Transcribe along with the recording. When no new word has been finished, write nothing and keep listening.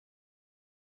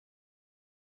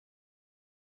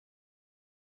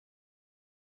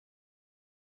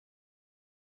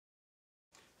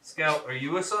Scout, are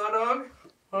you a saw dog?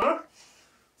 Huh?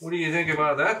 What do you think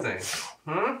about that thing?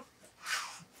 Huh?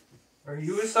 Are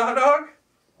you a saw dog?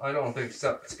 I don't think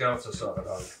Scout's a saw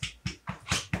dog.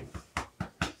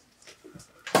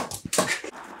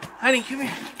 Honey, come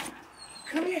here.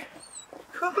 Come here.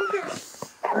 Come here.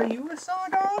 Are you a saw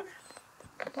dog?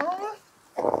 Huh?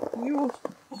 Are you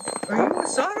a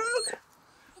saw dog?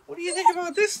 What do you think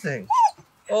about this thing?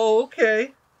 Oh,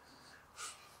 okay.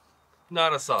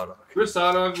 Not a saw dog. You're a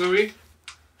saw dog, Louie?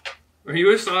 Are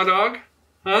you a saw dog?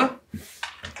 Huh?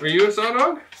 Are you a saw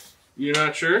dog? You're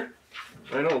not sure?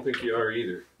 I don't think you are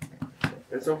either.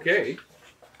 That's okay.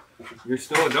 You're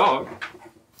still a dog.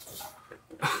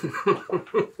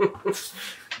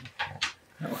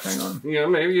 Oh, hang on. Yeah,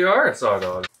 maybe you are a saw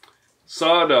dog.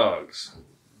 Saw dogs.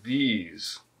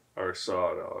 These are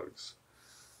saw dogs.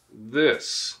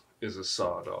 This is a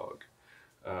saw dog.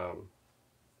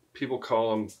 People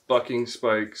call them bucking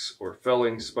spikes or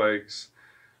felling spikes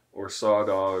or saw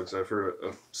dogs. I've heard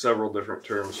several different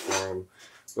terms for them.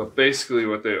 But basically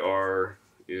what they are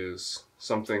is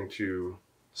something to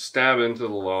stab into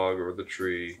the log or the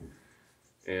tree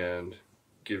and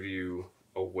give you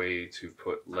a way to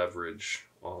put leverage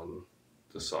on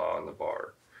the saw and the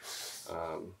bar.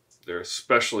 They're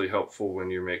especially helpful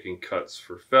when you're making cuts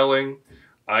for felling.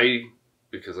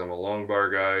 Because I'm a long bar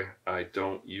guy, I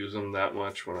don't use them that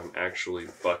much when I'm actually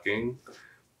bucking,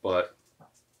 but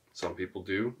some people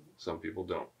do, some people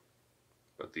don't.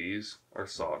 But these are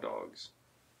saw dogs.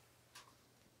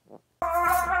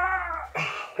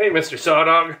 Hey, Mr. Saw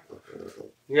Dog.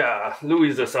 Yeah,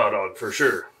 Louie's a saw dog for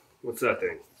sure. What's that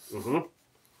thing?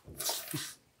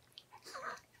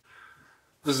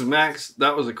 This is Max.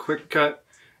 That was a quick cut.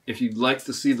 If you'd like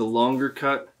to see the longer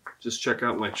cut, just check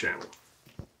out my channel.